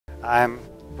I'm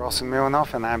Rosen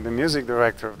Milanov and I'm the music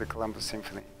director of the Columbus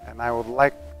Symphony, and I would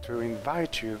like to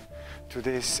invite you to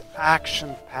this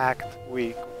action-packed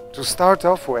week. To start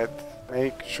off with,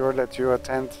 make sure that you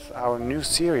attend our new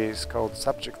series called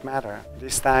Subject Matter.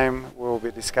 This time we'll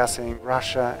be discussing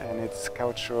Russia and its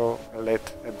cultural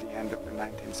elite at the end of the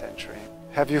 19th century.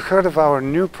 Have you heard of our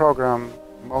new program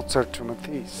Mozart to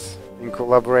Matisse, in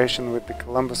collaboration with the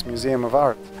Columbus Museum of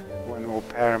Art, when we'll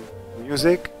pair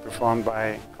music performed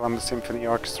by Columbus Symphony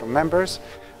Orchestra members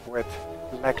with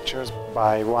lectures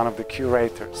by one of the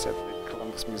curators at the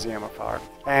Columbus Museum of Art.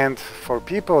 And for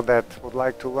people that would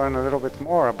like to learn a little bit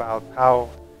more about how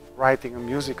writing a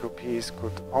musical piece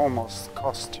could almost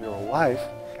cost your life,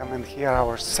 come and hear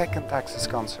our second Access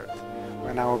concert,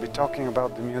 when I will be talking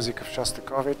about the music of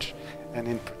Shostakovich and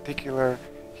in particular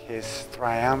his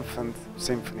triumphant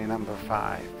Symphony No.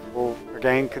 5. We'll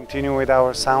again continue with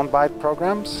our soundbite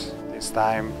programs, this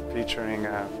time featuring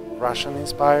a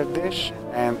Russian-inspired dish,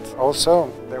 and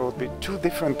also there will be two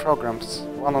different programs,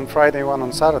 one on Friday, one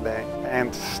on Saturday,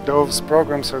 and those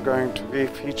programs are going to be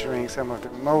featuring some of the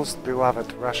most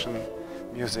beloved Russian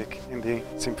music in the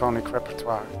symphonic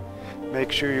repertoire.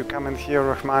 Make sure you come and hear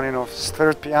Rachmaninoff's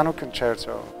third piano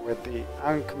concerto with the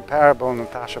incomparable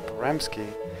Natasha Poremsky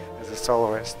as a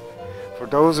soloist. For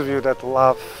those of you that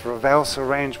love Ravel's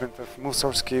arrangement of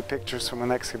Mussorgsky Pictures from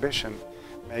an Exhibition,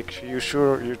 make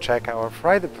sure you check our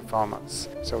Friday performance.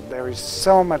 So there is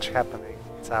so much happening.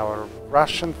 It's our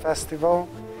Russian festival,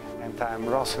 and I'm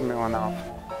Rosen Milanov,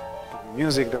 the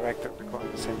music director of the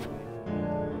Columbus Symphony.